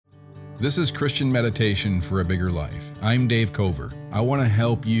This is Christian Meditation for a Bigger Life. I'm Dave Cover. I want to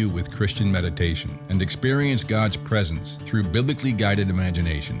help you with Christian meditation and experience God's presence through biblically guided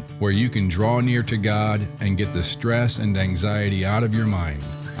imagination, where you can draw near to God and get the stress and anxiety out of your mind,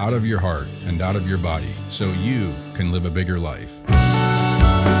 out of your heart, and out of your body, so you can live a bigger life.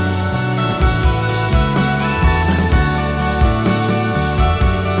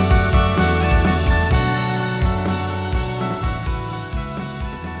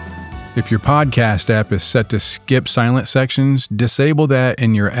 If your podcast app is set to skip silent sections, disable that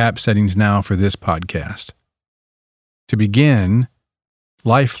in your app settings now for this podcast. To begin,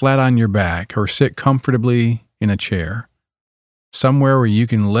 lie flat on your back or sit comfortably in a chair, somewhere where you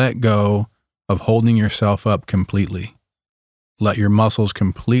can let go of holding yourself up completely. Let your muscles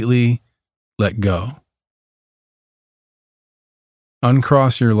completely let go.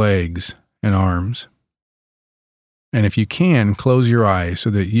 Uncross your legs and arms. And if you can, close your eyes so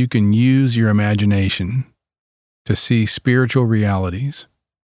that you can use your imagination to see spiritual realities.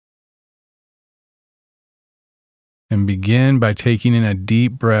 And begin by taking in a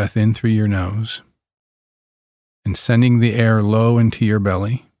deep breath in through your nose and sending the air low into your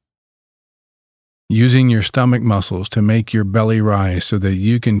belly, using your stomach muscles to make your belly rise so that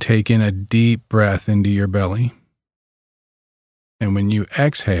you can take in a deep breath into your belly. And when you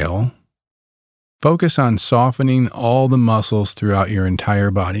exhale, focus on softening all the muscles throughout your entire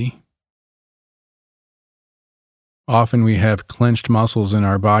body. Often we have clenched muscles in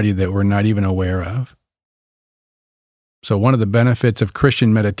our body that we're not even aware of. So one of the benefits of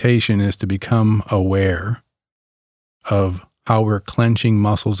Christian meditation is to become aware of how we're clenching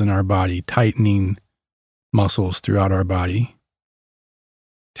muscles in our body, tightening muscles throughout our body,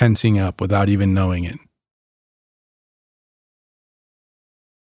 tensing up without even knowing it.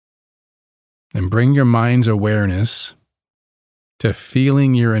 And bring your mind's awareness to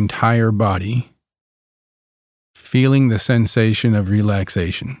feeling your entire body, feeling the sensation of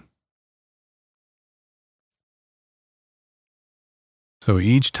relaxation. So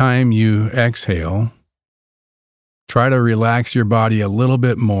each time you exhale, try to relax your body a little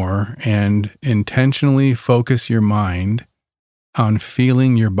bit more and intentionally focus your mind on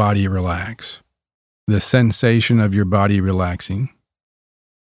feeling your body relax, the sensation of your body relaxing.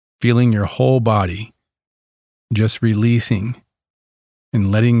 Feeling your whole body just releasing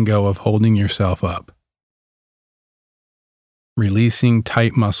and letting go of holding yourself up. Releasing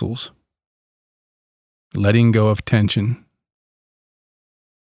tight muscles. Letting go of tension.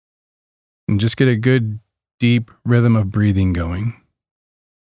 And just get a good, deep rhythm of breathing going.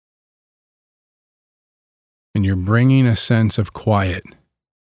 And you're bringing a sense of quiet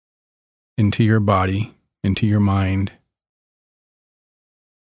into your body, into your mind.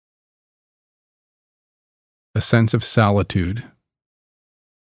 A sense of solitude.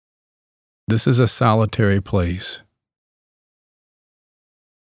 This is a solitary place.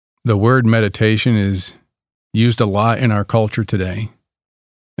 The word meditation is used a lot in our culture today,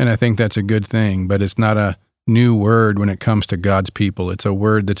 and I think that's a good thing, but it's not a new word when it comes to God's people. It's a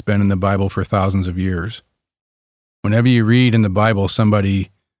word that's been in the Bible for thousands of years. Whenever you read in the Bible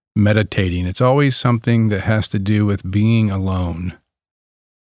somebody meditating, it's always something that has to do with being alone,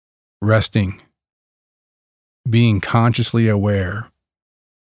 resting, being consciously aware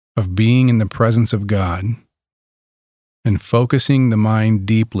of being in the presence of God and focusing the mind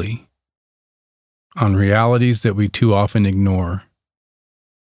deeply on realities that we too often ignore,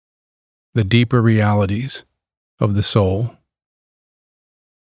 the deeper realities of the soul.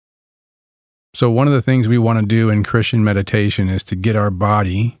 So one of the things we want to do in Christian meditation is to get our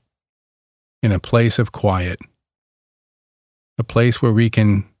body in a place of quiet, a place where we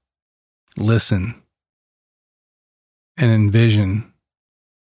can listen and envision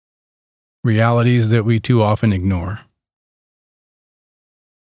realities that we too often ignore.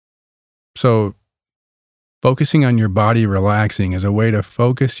 So, focusing on your body relaxing is a way to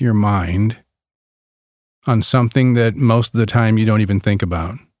focus your mind on something that most of the time you don't even think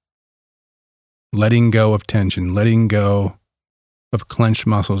about. Letting go of tension, letting go of clenched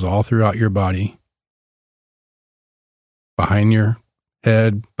muscles all throughout your body, behind your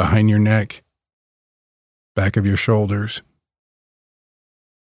head, behind your neck, back of your shoulders,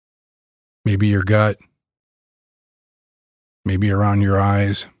 maybe your gut, maybe around your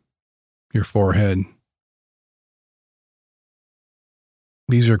eyes, your forehead.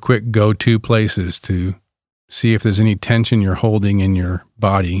 These are quick go-to places to see if there's any tension you're holding in your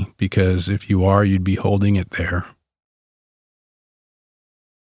body, because if you are, you'd be holding it there.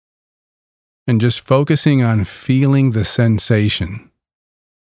 And just focusing on feeling the sensation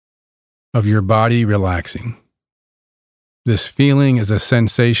of your body relaxing. This feeling is a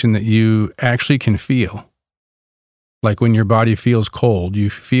sensation that you actually can feel. Like when your body feels cold, you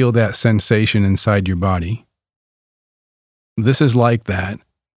feel that sensation inside your body. This is like that.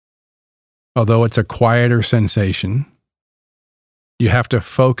 Although it's a quieter sensation, you have to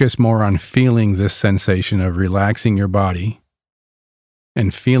focus more on feeling this sensation of relaxing your body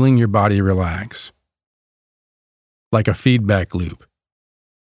and feeling your body relax. Like a feedback loop.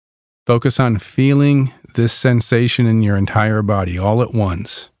 Focus on feeling this sensation in your entire body all at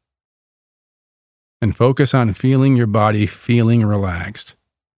once. And focus on feeling your body feeling relaxed,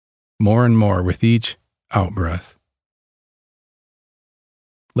 more and more with each out-breath.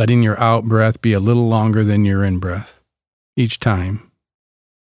 Letting your out-breath be a little longer than your in-breath, each time.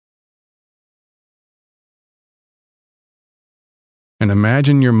 And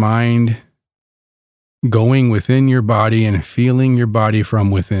imagine your mind going within your body and feeling your body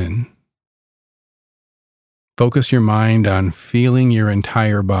from within. Focus your mind on feeling your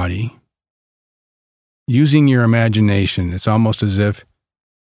entire body. Using your imagination, it's almost as if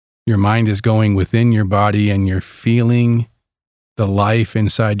your mind is going within your body and you're feeling the life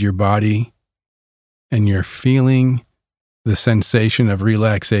inside your body and you're feeling the sensation of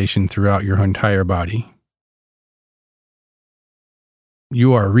relaxation throughout your entire body.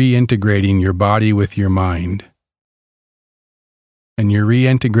 You are reintegrating your body with your mind. And you're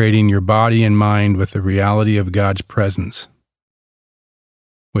reintegrating your body and mind with the reality of God's presence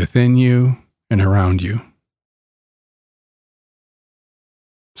within you and around you.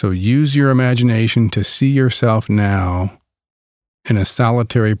 So use your imagination to see yourself now in a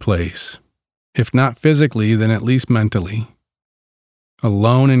solitary place, if not physically, then at least mentally,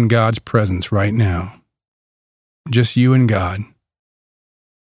 alone in God's presence right now, just you and God.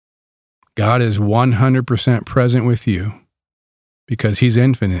 God is 100% present with you because He's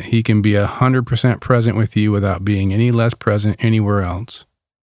infinite. He can be 100% present with you without being any less present anywhere else.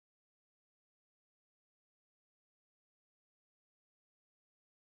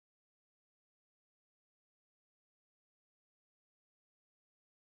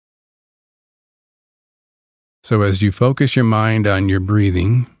 So as you focus your mind on your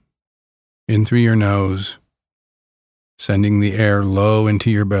breathing, in through your nose, sending the air low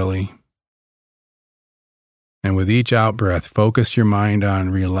into your belly, and with each out-breath, focus your mind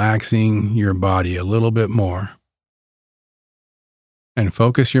on relaxing your body a little bit more. And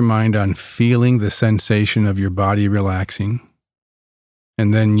focus your mind on feeling the sensation of your body relaxing.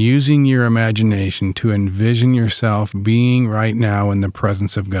 And then using your imagination to envision yourself being right now in the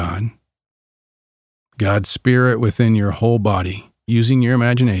presence of God. God's Spirit within your whole body, using your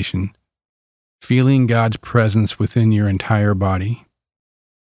imagination, feeling God's presence within your entire body.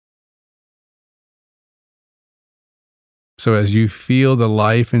 So as you feel the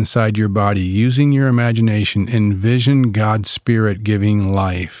life inside your body, using your imagination, envision God's Spirit giving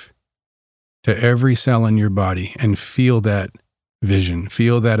life to every cell in your body and feel that vision,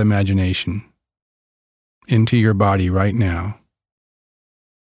 feel that imagination into your body right now.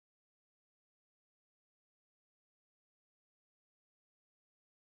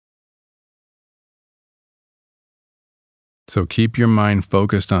 So keep your mind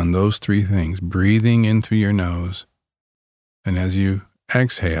focused on those three things, breathing in through your nose, and as you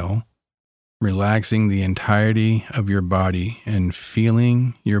exhale, relaxing the entirety of your body and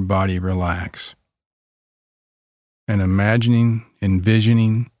feeling your body relax. And imagining,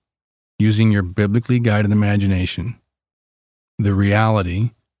 envisioning, using your biblically guided imagination, the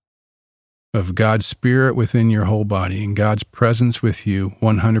reality of God's Spirit within your whole body and God's presence with you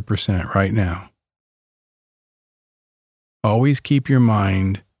 100% right now. Always keep your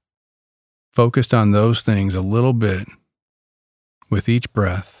mind focused on those things a little bit with each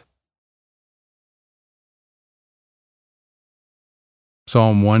breath.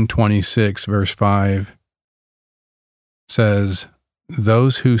 Psalm 126, verse 5 says,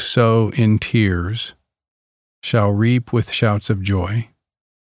 "Those who sow in tears shall reap with shouts of joy."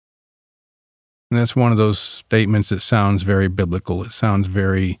 And that's one of those statements that sounds very biblical. It sounds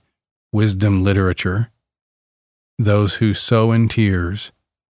very wisdom literature. Those who sow in tears,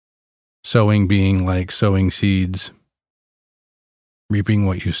 sowing being like sowing seeds, reaping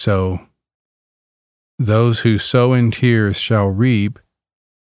what you sow. Those who sow in tears shall reap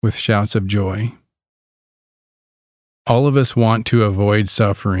with shouts of joy. All of us want to avoid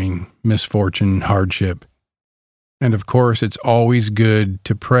suffering, misfortune, hardship. And of course, it's always good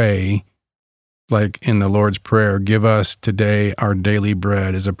to pray, like in the Lord's Prayer, "Give us today our daily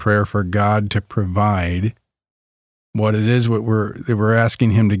bread," is a prayer for God to provide what it is that we're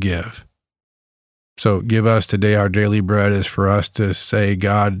asking Him to give. So "Give us today our daily bread" is for us to say,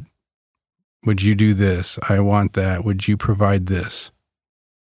 "God, Would you do this? I want that. Would you provide this?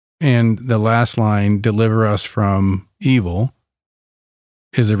 And the last line, deliver us from evil,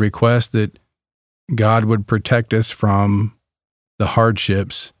 is a request that God would protect us from the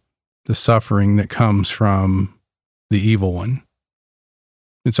hardships, the suffering that comes from the evil one.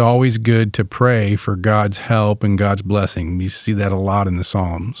 It's always good to pray for God's help and God's blessing. We see that a lot in the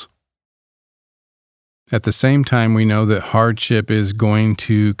Psalms. At the same time, we know that hardship is going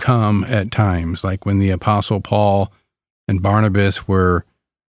to come at times, like when the Apostle Paul and Barnabas were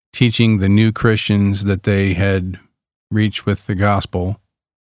teaching the new Christians that they had reached with the gospel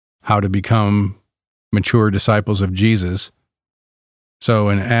how to become mature disciples of Jesus. So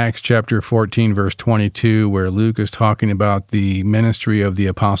in Acts chapter 14, verse 22, where Luke is talking about the ministry of the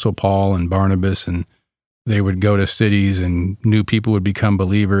Apostle Paul and Barnabas, and they would go to cities and new people would become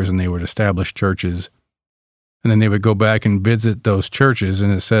believers and they would establish churches. And then they would go back and visit those churches,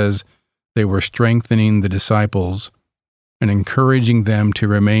 and it says they were strengthening the disciples and encouraging them to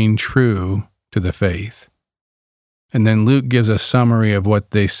remain true to the faith. And then Luke gives a summary of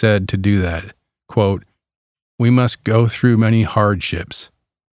what they said to do that. Quote, "We must go through many hardships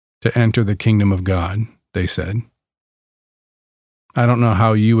to enter the kingdom of God," they said. I don't know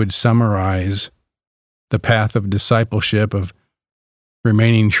how you would summarize the path of discipleship, of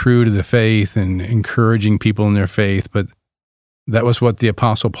remaining true to the faith and encouraging people in their faith, but that was what the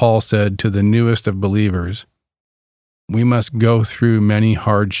Apostle Paul said to the newest of believers. We must go through many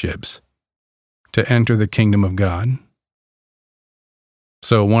hardships to enter the kingdom of God.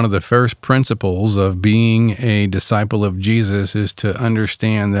 So one of the first principles of being a disciple of Jesus is to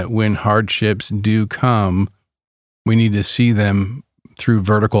understand that when hardships do come, we need to see them through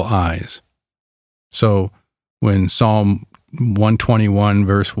vertical eyes. So when Psalm 121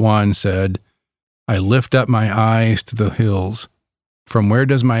 verse 1 said, "I lift up my eyes to the hills. From where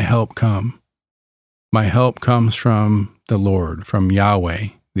does my help come? My help comes from the Lord, from Yahweh,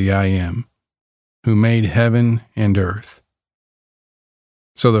 the I Am, who made heaven and earth."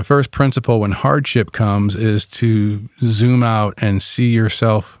 So the first principle when hardship comes is to zoom out and see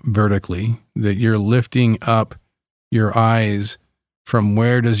yourself vertically, that you're lifting up your eyes. From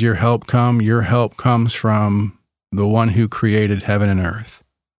where does your help come? Your help comes from the one who created heaven and earth.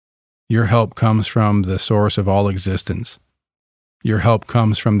 Your help comes from the source of all existence. Your help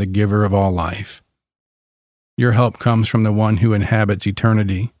comes from the giver of all life. Your help comes from the one who inhabits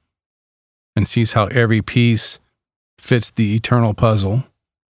eternity and sees how every piece fits the eternal puzzle.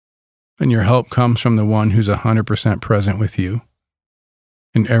 And your help comes from the one who's 100% present with you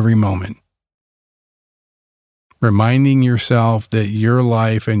in every moment. Reminding yourself that your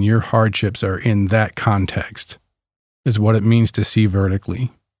life and your hardships are in that context is what it means to see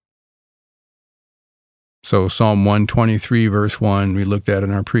vertically. So Psalm 123 verse 1 we looked at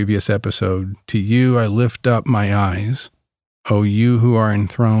in our previous episode. "To you I lift up my eyes, O you who are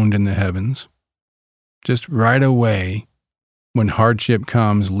enthroned in the heavens." Just right away, when hardship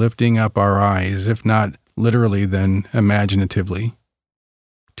comes, lifting up our eyes, if not literally, then imaginatively,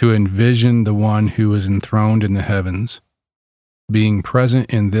 to envision the one who is enthroned in the heavens, being present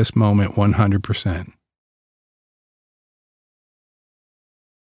in this moment 100%.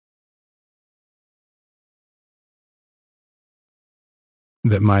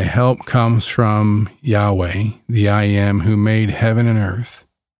 That my help comes from Yahweh, the I Am, who made heaven and earth.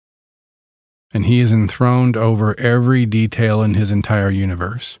 And he is enthroned over every detail in his entire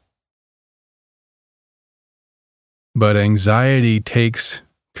universe. But anxiety takes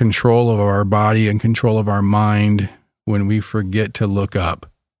control of our body and control of our mind when we forget to look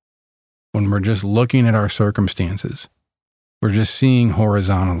up. When we're just looking at our circumstances, we're just seeing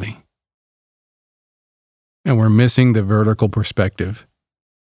horizontally. And we're missing the vertical perspective.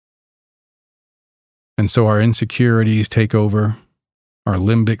 And so our insecurities take over. Our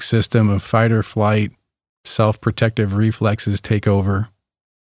limbic system of fight or flight, self-protective reflexes take over.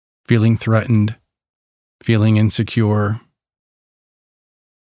 Feeling threatened, feeling insecure,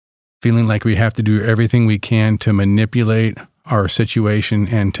 feeling like we have to do everything we can to manipulate our situation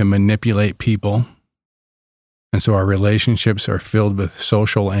and to manipulate people. And so our relationships are filled with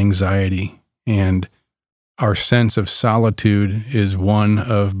social anxiety, and our sense of solitude is one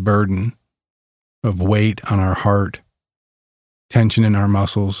of burden, of weight on our heart, tension in our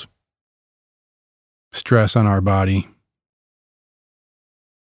muscles, stress on our body.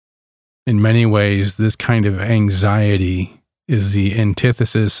 In many ways, this kind of anxiety is the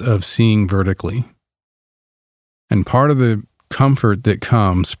antithesis of seeing vertically. And part of the comfort that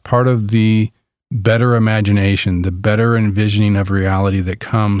comes, part of the better imagination, the better envisioning of reality that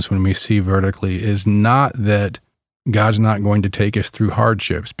comes when we see vertically is not that God's not going to take us through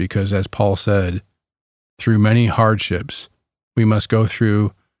hardships because, as Paul said, through many hardships, we must go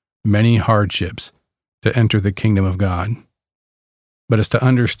through many hardships to enter the kingdom of God. But it's to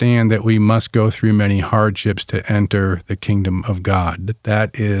understand that we must go through many hardships to enter the kingdom of God.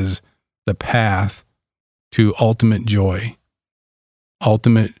 That is the path to ultimate joy,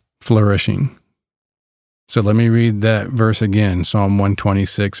 ultimate flourishing. So let me read that verse again, Psalm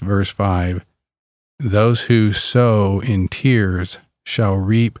 126, verse 5. Those who sow in tears shall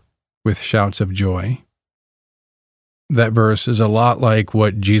reap with shouts of joy. That verse is a lot like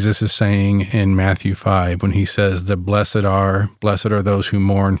what Jesus is saying in Matthew 5 when he says, blessed are those who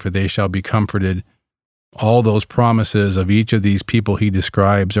mourn, for they shall be comforted. All those promises of each of these people he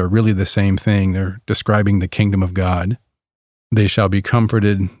describes are really the same thing. They're describing the kingdom of God. They shall be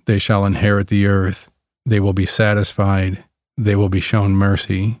comforted. They shall inherit the earth. They will be satisfied. They will be shown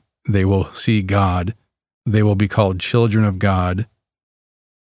mercy. They will see God. They will be called children of God,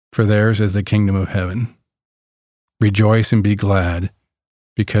 for theirs is the kingdom of heaven. Rejoice and be glad,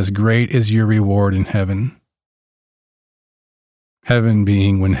 because great is your reward in heaven. Heaven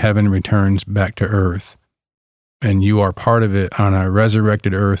being when heaven returns back to earth, and you are part of it on a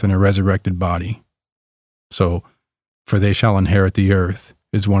resurrected earth and a resurrected body. So, for they shall inherit the earth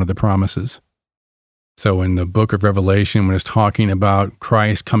is one of the promises. So in the book of Revelation, when it's talking about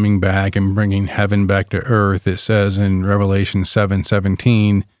Christ coming back and bringing heaven back to earth, it says in Revelation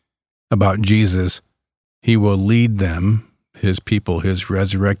 7:17 about Jesus, he will lead them, his people, his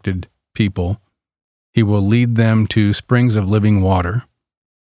resurrected people, he will lead them to springs of living water,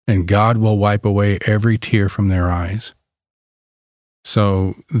 and God will wipe away every tear from their eyes.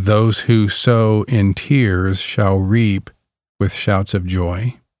 So those who sow in tears shall reap with shouts of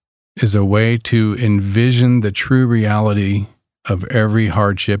joy is a way to envision the true reality of every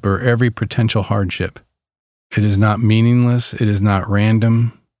hardship or every potential hardship. It is not meaningless. It is not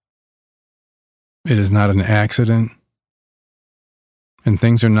random. It is not an accident. And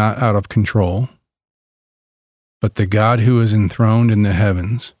things are not out of control. But the God who is enthroned in the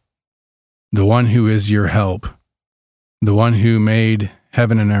heavens, the one who is your help, the one who made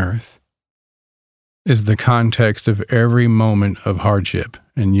heaven and earth, is the context of every moment of hardship.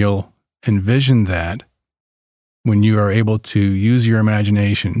 And you'll envision that when you are able to use your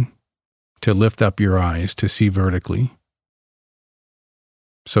imagination to lift up your eyes to see vertically.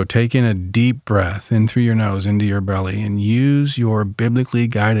 So take in a deep breath in through your nose into your belly and use your biblically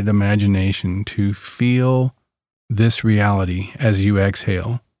guided imagination to feel this reality as you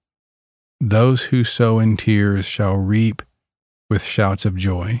exhale. Those who sow in tears shall reap with shouts of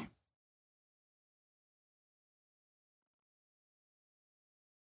joy.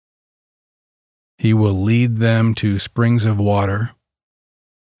 He will lead them to springs of water,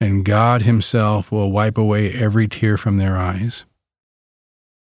 and God himself will wipe away every tear from their eyes.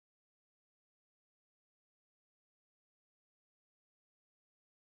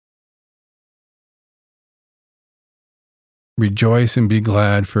 Rejoice and be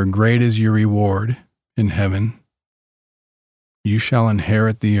glad, for great is your reward in heaven. You shall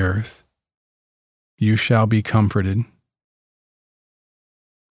inherit the earth. You shall be comforted.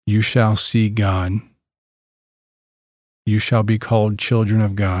 You shall see God. You shall be called children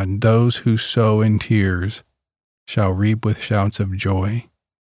of God. Those who sow in tears shall reap with shouts of joy.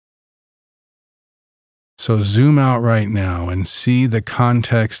 So zoom out right now and see the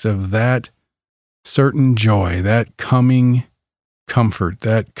context of that certain joy, that coming comfort,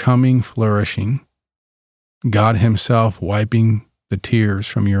 that coming flourishing. God himself wiping the tears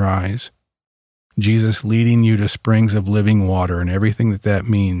from your eyes. Jesus leading you to springs of living water and everything that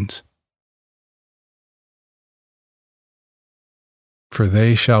means. For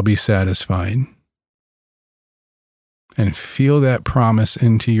they shall be satisfied. And feel that promise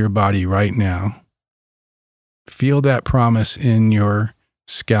into your body right now. Feel that promise in your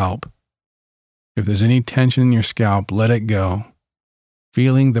scalp. If there's any tension in your scalp, let it go.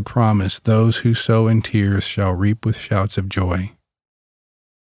 Feeling the promise, those who sow in tears shall reap with shouts of joy.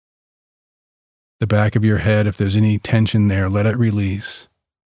 The back of your head, if there's any tension there, let it release.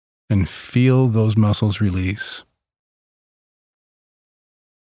 And feel those muscles release.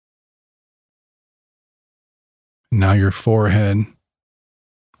 Now your forehead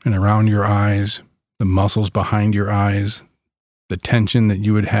and around your eyes, the muscles behind your eyes, the tension that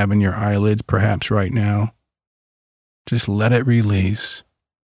you would have in your eyelids perhaps right now, just let it release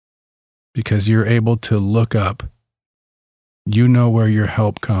because you're able to look up. You know where your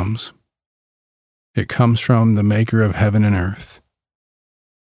help comes. It comes from the maker of heaven and earth,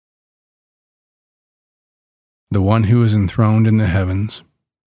 the one who is enthroned in the heavens.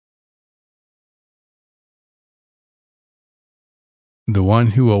 the one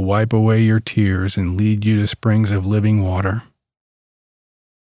who will wipe away your tears and lead you to springs of living water.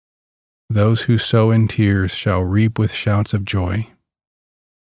 Those who sow in tears shall reap with shouts of joy.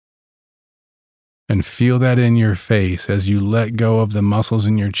 And feel that in your face as you let go of the muscles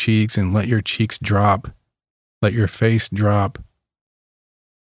in your cheeks and let your cheeks drop. Let your face drop.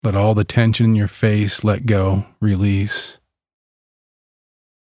 Let all the tension in your face let go, release.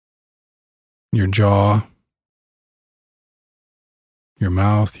 Your jaw, your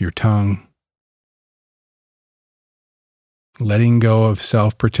mouth, your tongue. Letting go of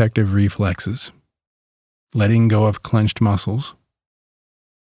self-protective reflexes. Letting go of clenched muscles.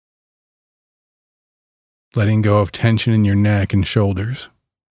 Letting go of tension in your neck and shoulders.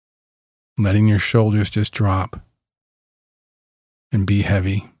 Letting your shoulders just drop and be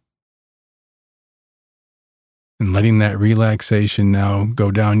heavy. And letting that relaxation now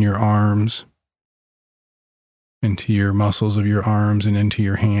go down your arms, into your muscles of your arms and into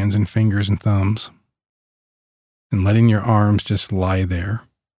your hands and fingers and thumbs. And letting your arms just lie there.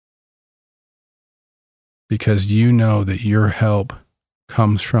 Because you know that your help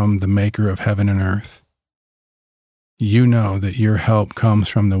comes from the maker of heaven and earth. You know that your help comes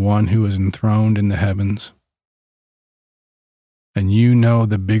from the one who is enthroned in the heavens. And you know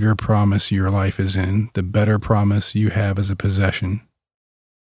the bigger promise your life is in, the better promise you have as a possession.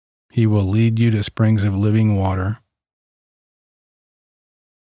 He will lead you to springs of living water,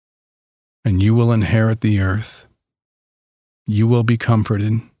 and you will inherit the earth. You will be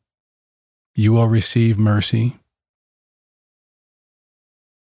comforted. You will receive mercy.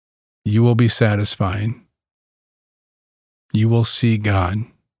 You will be satisfied. You will see God.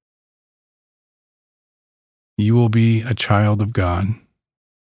 You will be a child of God.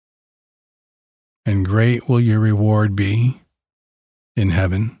 And great will your reward be in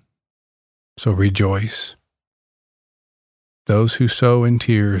heaven. So rejoice. Those who sow in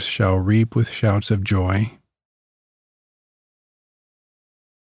tears shall reap with shouts of joy.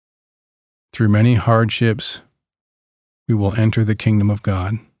 Through many hardships, we will enter the kingdom of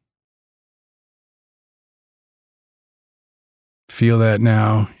God. Feel that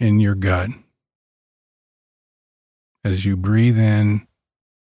now in your gut. As you breathe in,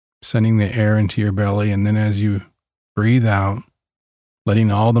 sending the air into your belly, and then as you breathe out,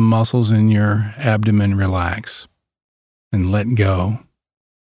 letting all the muscles in your abdomen relax and let go.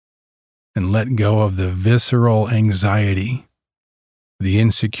 And let go of the visceral anxiety, the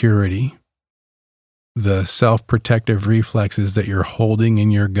insecurity, the self-protective reflexes that you're holding in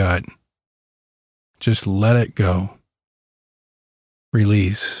your gut. Just let it go.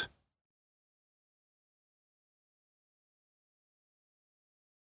 Release.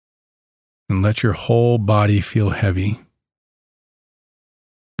 And let your whole body feel heavy.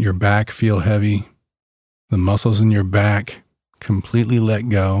 Your back feel heavy. The muscles in your back completely let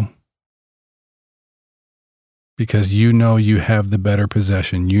go. Because you know you have the better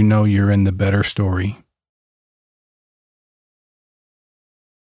possession. You know you're in the better story.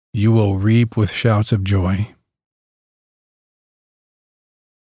 You will reap with shouts of joy.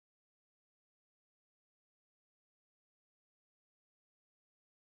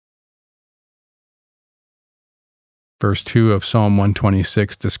 Verse 2 of Psalm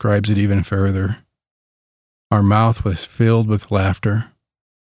 126 describes it even further. Our mouth was filled with laughter,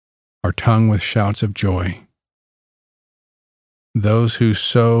 our tongue with shouts of joy. Those who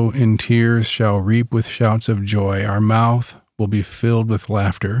sow in tears shall reap with shouts of joy. Our mouth will be filled with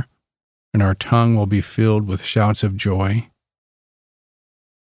laughter, and our tongue will be filled with shouts of joy.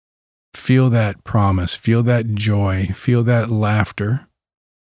 Feel that promise, feel that joy, feel that laughter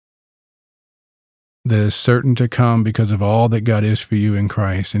that is certain to come because of all that God is for you in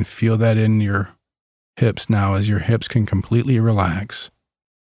Christ, and feel that in your hips now as your hips can completely relax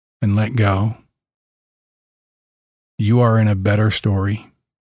and let go. You are in a better story.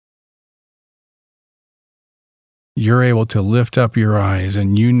 You're able to lift up your eyes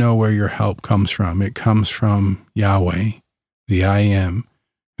and you know where your help comes from. It comes from Yahweh, the I Am,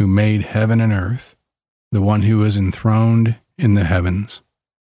 who made heaven and earth, the one who is enthroned in the heavens.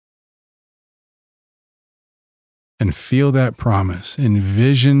 And feel that promise.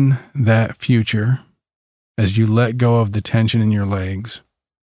 Envision that future as you let go of the tension in your legs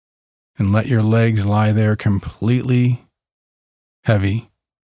and let your legs lie there completely heavy,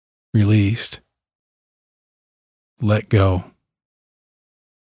 released. Let go.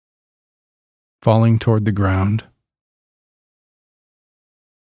 Falling toward the ground.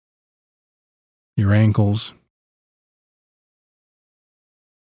 Your ankles,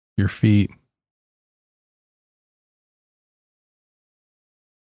 your feet,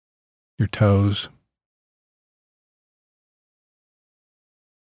 your toes,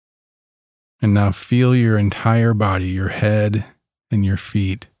 And now feel your entire body, your head and your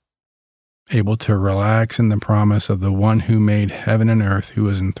feet, able to relax in the promise of the one who made heaven and earth, who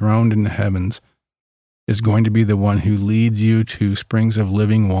is enthroned in the heavens, is going to be the one who leads you to springs of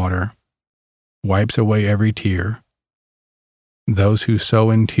living water, wipes away every tear. Those who sow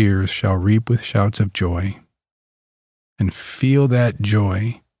in tears shall reap with shouts of joy. And feel that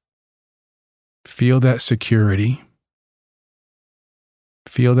joy. Feel that security.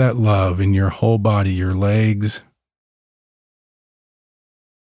 Feel that love in your whole body, your legs,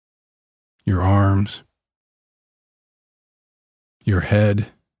 your arms, your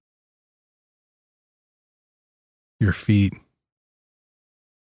head, your feet,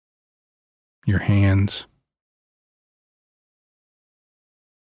 your hands,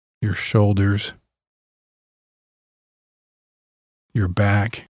 your shoulders, your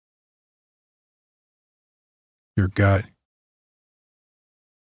back, your gut,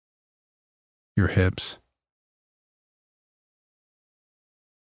 your hips.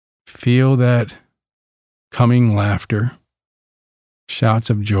 Feel that coming laughter, shouts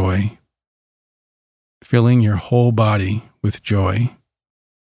of joy, filling your whole body with joy.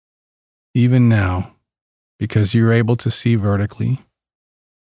 Even now, because you're able to see vertically,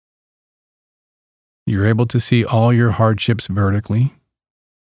 you're able to see all your hardships vertically.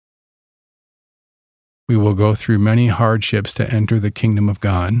 We will go through many hardships to enter the kingdom of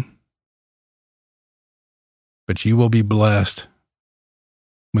God, but you will be blessed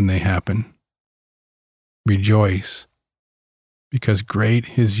when they happen. Rejoice, because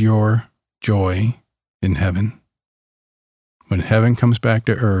great is your joy in heaven. When heaven comes back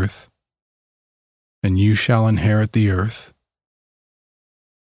to earth, and you shall inherit the earth,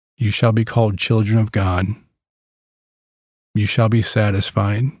 you shall be called children of God. You shall be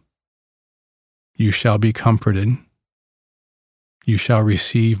satisfied. You shall be comforted. You shall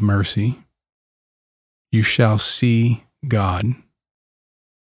receive mercy. You shall see God.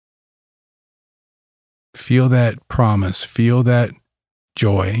 Feel that promise. Feel that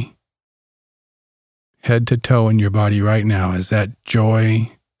joy. Head to toe in your body right now as that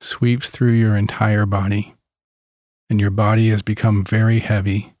joy sweeps through your entire body. And your body has become very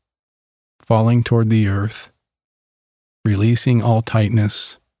heavy, falling toward the earth, releasing all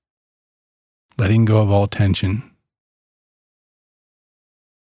tightness, letting go of all tension.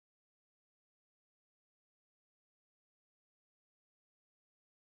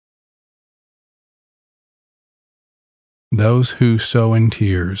 Those who sow in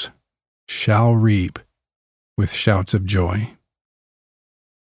tears shall reap with shouts of joy.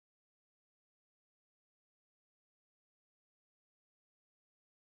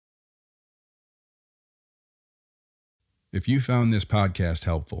 If you found this podcast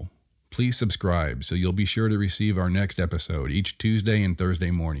helpful, please subscribe so you'll be sure to receive our next episode each Tuesday and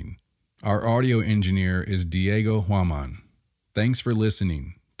Thursday morning. Our audio engineer is Diego Huaman. Thanks for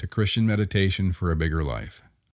listening to Christian Meditation for a Bigger Life.